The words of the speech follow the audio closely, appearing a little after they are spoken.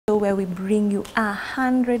where we bring you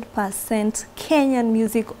 100% Kenyan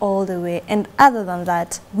music all the way, and other than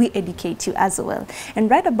that, we educate you as well.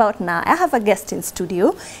 And right about now, I have a guest in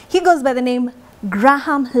studio. He goes by the name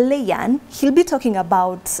Graham Leyiam. He'll be talking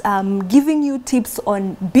about giving you tips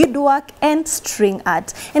on beadwork and string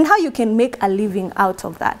art and how you can make a living out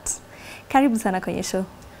of that. Karibu sana kwenye show.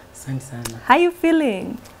 Asante sana. How are you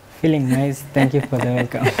feeling? Feeling nice. Thank you for the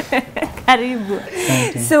welcome. Karibu.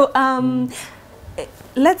 So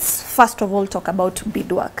let's first of all talk about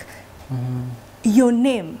beadwork. Your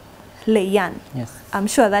name, Leyiam. Yes. I'm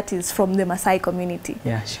sure that is from the Maasai community.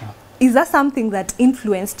 Yeah, sure. Is that something that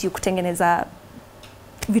influenced you kutengeneza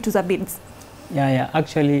vitu za beads? Yeah.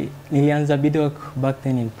 Actually, nilianza beadwork back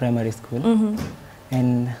then in primary school.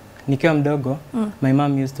 And nikiwa mdogo, my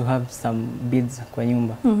mom used to have some beads kwa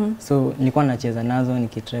nyumba. So nilikuwa nacheza nazo,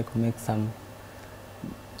 nikitry to make some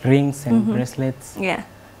rings and bracelets. Yeah.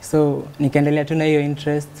 So nikaendelea tu na hiyo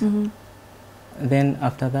interest. Then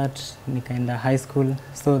after that, nikaenda high school.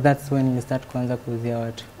 So that's when you start kuanza kuuzia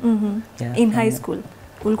watu. Yeah. In high school?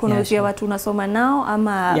 Ulikuwa unauzia watu unasoma nao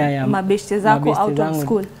ama mabeshte zako out of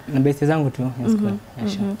school? Mabeshte zangu tu in school. Yeah,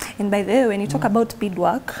 sure. And by the way, when you talk about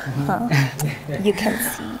beadwork, you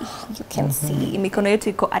can see mikono yetu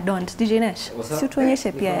iko adorned. DJ Nash, si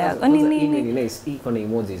tuonyeshe pia yako. Iko na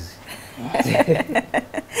emojis.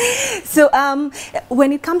 So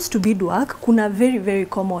when it comes to beadwork, kuna very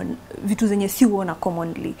common vitu zenye si uona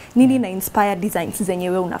commonly. Nini na inspire designs zenye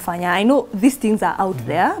we unafanya? I know these things are out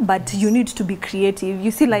there, but you need to be creative.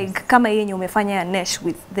 You see, like kama yenye umefanya ya Nash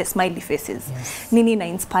with the smiley faces. Nini na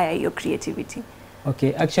inspire your creativity?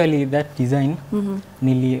 Okay, actually that design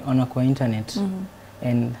niliona kwa internet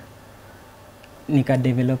and nika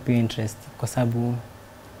develop your interest kwa sababu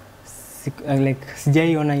like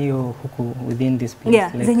sijaiona hiyo huku within this place.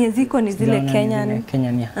 Yeah, like, zenye ziko ni zile Kenyan.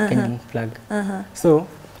 Kenyan flag. So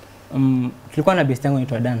tulikuwa na best yangu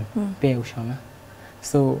inaitwa Dan, pia ushona.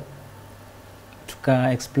 So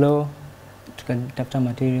tuka explore, tukatafuta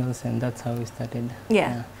materials, and that's how we started.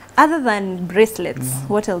 Yeah. Other than bracelets,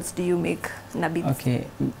 what else do you make na beads? Okay,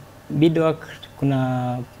 beadwork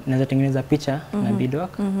kuna naweza tengeneza picha na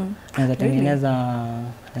beadwork. Naweza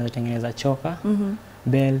tengeneza choker,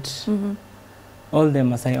 belt, all the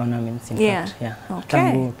Maasai ornaments in fact. Yeah.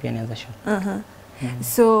 Tangu pia naweza show.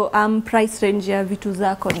 So price range ya vitu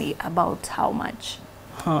zako ni about how much?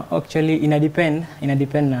 Actually ina depend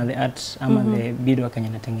na the art ama the beadwork yenye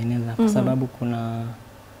natengeneza kwa sababu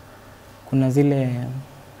kuna zile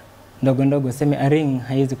ndogo seme a ring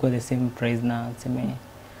haiwezi kuwa the same price na seme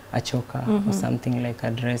a choker or something like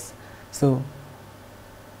a dress. So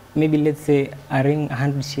maybe let's say a ring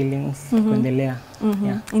 100 shillings kuendelea.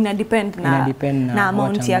 Yeah. Ina depend na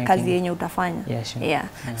amount ya kazi yenye utafanya. Yeah, sure. Yeah.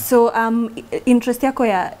 So interest yako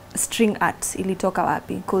ya string art ilitoka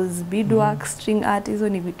wapi? Because beadwork, string art hizo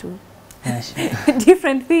ni vitu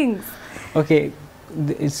different things. Okay,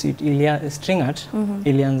 string art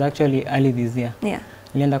ilianza actually early this year. Yeah.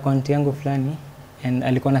 Nilienda kwa aunti yangu fulani and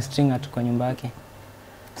alikuwa na string art kwa nyumba yake.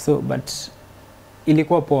 So but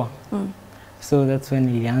ilikuwa poa. So that's when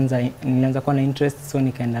nilianza kuwa na interest, so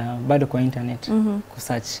nikaenda bado kwa internet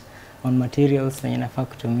kusearch on materials zenye nafaa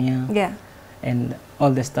kutumia and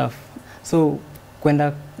all the stuff. So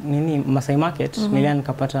kwenda Maasai Market nilianza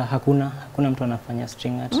nikapata hakuna mtu anafanya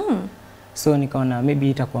string art. So nikaona maybe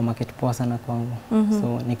itakuwa market poa sana kwangu.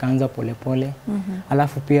 So nikaanza polepole.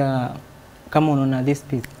 Alafu pia kama unaona this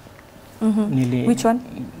piece. Which one?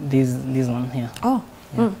 This one here. Oh.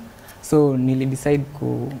 Yeah. So nili decide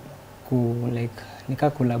like nika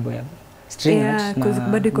collab ya string art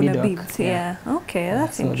na beadwork. Yeah. Okay,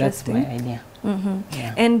 that's interesting. So that's my idea.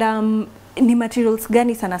 And ni materials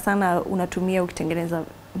gani sana unatumia ukitengeneza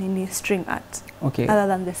string art? Okay. Other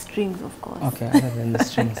than the strings, of course. Okay, other than the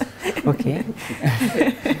strings. Okay.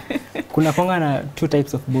 Kuna konga na two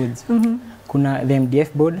types of boards. Kuna the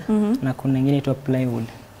MDF board na kuna ingine inaitwa plywood.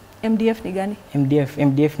 MDF ni gani?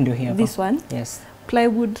 MDF ndio hapa. This one? Yes.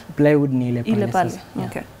 Plywood ni ile pale. Yeah.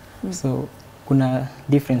 Okay. So kuna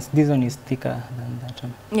difference. This one is thicker than that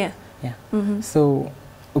one. Yeah. So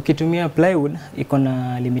ukitumia plywood iko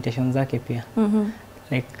na limitations zake pia.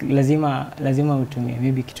 Like lazima utumie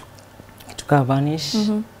maybe kitu ka varnish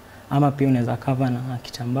ama pia unaweza cover na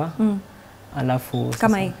kitambaa. Alafu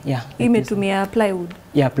kama hii. Yeah. Imetumia plywood.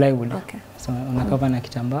 Yeah, plywood. Okay. So una cover na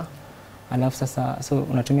kitambaa. Alafu sasa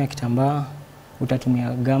unatumia kitambaa,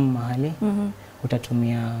 utatumia gum mahali,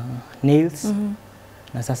 utatumia nails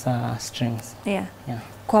na sasa strings. Yeah.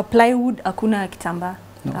 Kwa plywood hakuna kitambaa.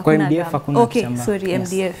 No, kwa MDF hakuna kitambaa. Okay, sorry,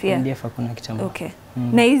 yes, MDF, yeah. MDF hakuna kitambaa. Okay.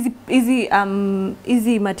 Na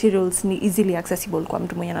hizi materials ni easily accessible kwa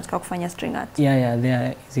mtu mwenye anataka kufanya string art? Yeah, they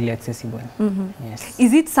are easily accessible. Yes.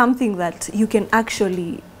 Is it something that you can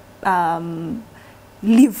actually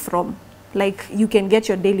live from? Like you can get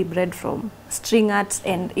your daily bread from string art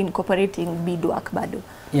and incorporating beadwork bado?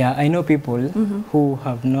 Yeah, I know people who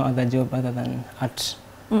have no other job other than art.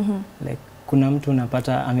 Like kuna mtu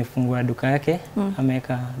unapata amefungua duka yake,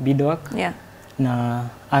 ameweka beadwork na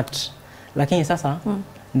art. Lakini sasa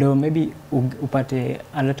ndo maybe upate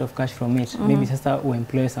a lot of cash from it. Maybe sasa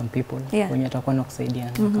uemploy some people wenye atakuwa na kusaidia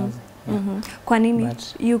na kazi. Kwa nini?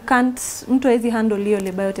 You can't, mtu hawezi handle hiyo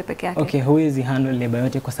labor yote peke yake? Okay, huwezi handle labor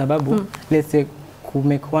yote kwa sababu let's say to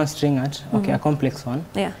make one string art, okay, a complex one,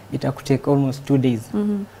 ita could take almost 2 days.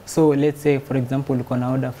 So let's say for example uko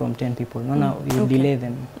na order from 10 people, you delay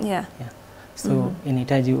them. So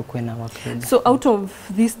inahitaji ukwe na workload. So out of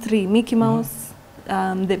these 3, Mickey Mouse,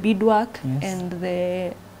 the beadwork and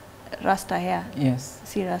the Rasta hair. Yes.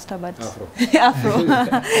 See Rasta but Afro.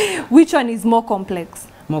 Which one is more complex?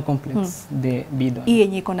 More complex, the beadwork. Hii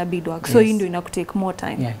yenye iko na beadwork. So hii ndio inakutake more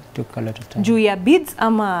time. Yeah, it took a lot of time. Juu ya beads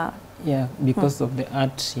ama? Yeah, because of the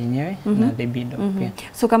art yenyewe na the beadwork.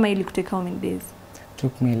 So kama ili kutake how many days?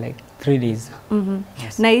 Took me like 3 days.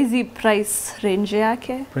 Yes. Na hizi price range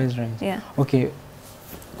yake? Price range. Okay.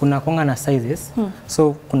 Kuna konga na sizes.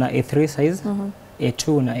 So kuna A3 size,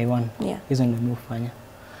 A2 na A1. Hizo ndio mimi hufanya.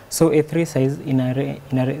 So A3 size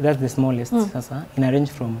that's the smallest sasa. Ina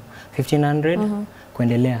range from 1500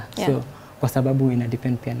 kuendelea. So kwa sababu ina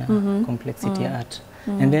depend pia na complexity ya art.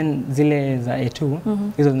 And then zile za A2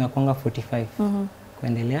 hizo zinakuanga 45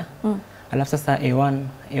 kuendelea. Alafu sasa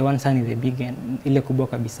A1 sana ni the big end, ile kubwa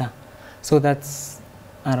kabisa. So that's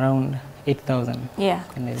around 8,000.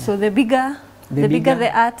 So the bigger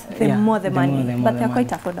the art, the more the money. But they're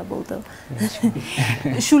quite affordable though.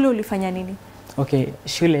 Shule ulifanya nini? Okay,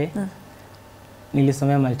 shule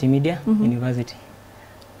nilisomea multimedia university.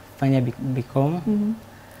 Fanya BCom.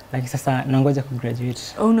 Like sasa nangoja kugraduate.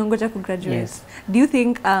 Unangoja kugraduate. Yes. Do you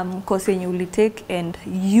think course yenye ulitake and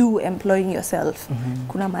you employing yourself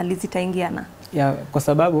kuna mahali zitaingiana? Yeah, kwa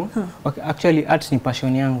sababu okay, actually art ni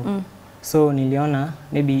passion yangu. So niliona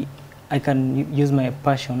maybe I can use my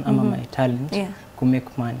passion ama my talent to make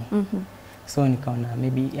money. So nikaona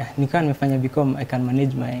maybe nikawa nimefanya BCom, I can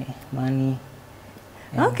manage my money.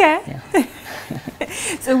 Okay.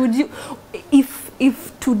 So would you,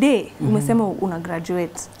 if today umesema una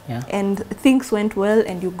graduate and things went well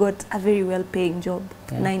and you got a very well paying job,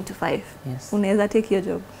 9 to 5, unaweza take your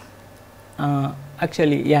job?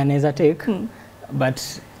 Actually naweza take, but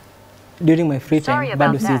during my free time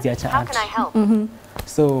bado siwezi acha art.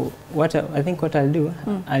 So I think what I'll do,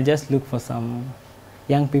 I'll just look for some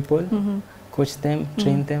young people, coach them,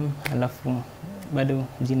 train them, alafu bado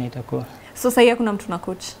jina itakuwa. So sasa kuna mtu na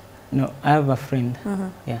coach? No, I have a friend.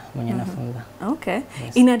 Mwenye nafunza. Okay.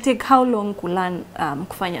 Ina take how long ku learn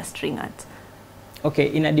kufanya string art? Okay,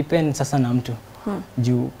 ina depend sasa na mtu.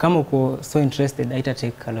 Juu kama uko so interested, ita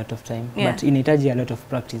take a lot of time. But inahitaji a lot of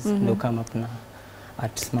practice ndio come up na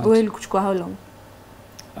art smart. Wewe kuchukua how long?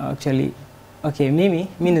 Actually, okay, mimi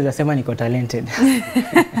naweza sema niko talented.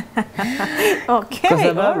 Okay,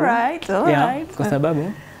 all right. Kwa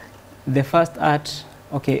sababu the first art,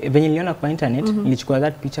 okay, venye niliona kwa internet, nilichukua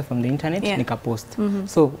that picture from the internet, nikapost.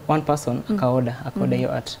 So one person akaorder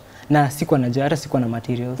hiyo art. Na sikuwa najua, hata sikuwa na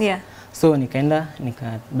materials. So nikaenda,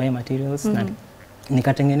 buy materials na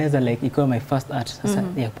nikatengeneza like ikawa my first art sasa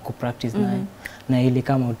ya ku practice na ili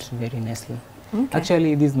come out very nicely.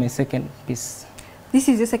 Actually, this is my second piece. This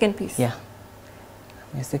is your second piece? Yeah.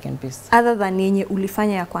 My second piece. Other than yenye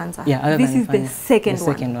ulifanya ya kwanza? Yeah, this is the second one?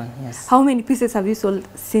 The second one, yes. How many pieces have you sold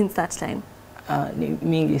since that time?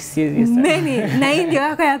 Mingi, serious. Many? Na hii ndio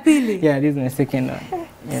yako ya pili? Yeah, this is my second one.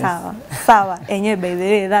 Yes. Sawa. Enye, by the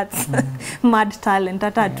way, that's mad talent.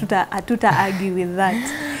 Hatuta argue with that.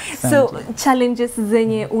 So, challenges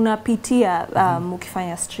zenye unapitia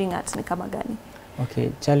ukifanya string art ni kama gani? Okay,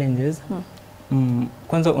 challenges.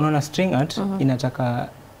 Kwanza unaona string art inataka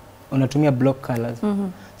unatumia block colors.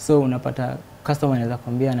 So unapata customer anaweza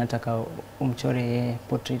kwambia anataka umchore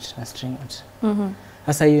portrait na string art.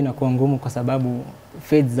 Sasa hiyo inakuwa ngumu kwa sababu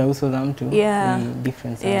fades za uso za mtu ni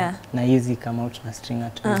different sana. Na hizi come out na string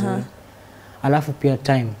art vizuri. Alafu pia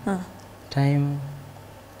time. Time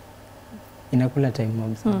inakula time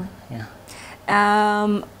mob sana.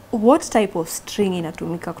 What type of string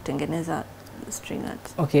inatumika kutengeneza string art?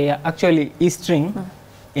 Okay, actually hii string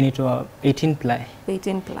inaitwa 18 ply.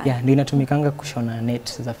 18 ply. Yeah, ndio inatumikanga kushona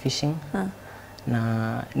net za fishing.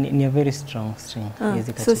 na ni a very strong string.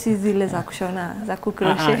 So si zile za kushona za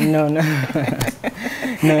kukrochet? No.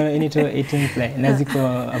 No, you need to 18 ply. Na ziko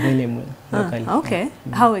available locally. Okay.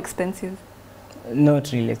 How expensive?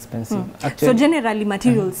 Not really expensive. Actually, so generally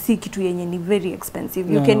materials si kitu yenye ni very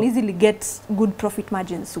expensive. You can easily get good profit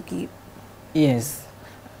margins uki. Yes.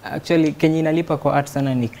 Actually kenye inalipa kwa art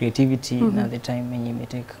sana ni creativity na the time yenye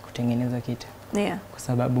imetake kutengeneza kitu. Yeah. Kwa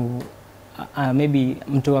sababu maybe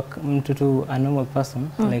mtu tu a normal person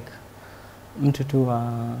like mtu tu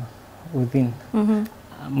within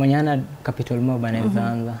mwenye ana capital mob anaweza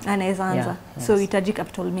anza. So hitaji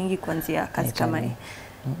capital mingi kuanzia kazi kama hii.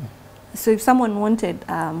 So if someone wanted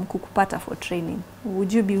kukupata for training,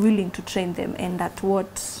 would you be willing to train them and at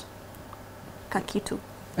what kakitu?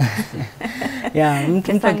 Yeah,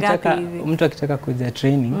 mtu akitaka kuja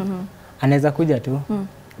training anaweza kuja tu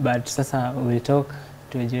but sasa we'll talk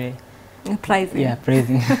tujue pricing. Yeah,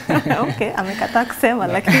 pricing. Okay, amekataa kusema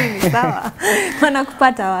lakini ni sawa.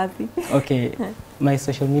 Wanakupata wapi? Okay, my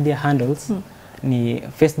social media handles ni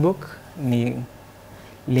Facebook ni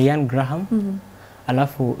Leyiam Graham.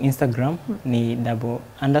 Alafu Instagram ni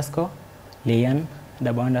 _Leyiam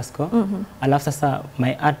 _. Alafu sasa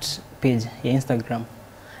my art page ya Instagram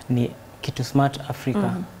ni Kitu Smart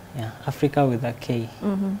Africa. Yeah, Africa with a K.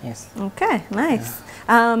 Yes. Okay, nice.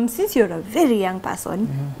 Since you're a very young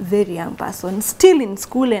person, still in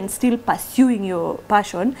school and still pursuing your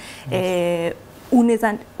passion,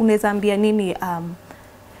 unaweza ambia nini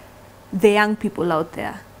the young people out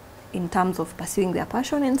there in terms of pursuing their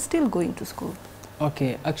passion and still going to school?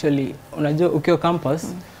 Okay, actually unajua ukiwa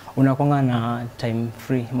campus unakuanga na time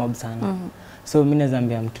free mob sana. So mimi naweza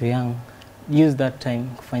ambia mtu young use that time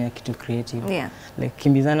kufanya kitu creative. Yeah. Like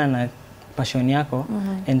kimbizana na passion yako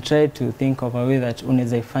and try to think of a way that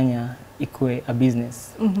unaweza ifanya ikue a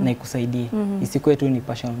business na ikusaidie. Isikuwe tu ni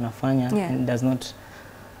passion unafanya and does not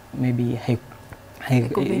maybe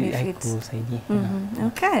haikusaidie.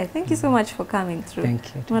 Okay, thank you so much for coming through.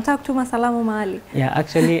 Thank you. Unataka kutuma salamu mahali? Yeah,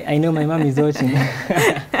 actually I know my mom is watching.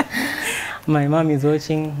 My mom is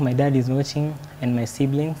watching, my dad is watching, and my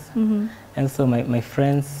siblings, and so my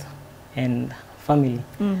friends and family.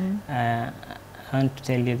 I want to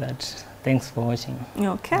tell you that thanks for watching.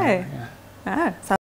 Okay. Yeah.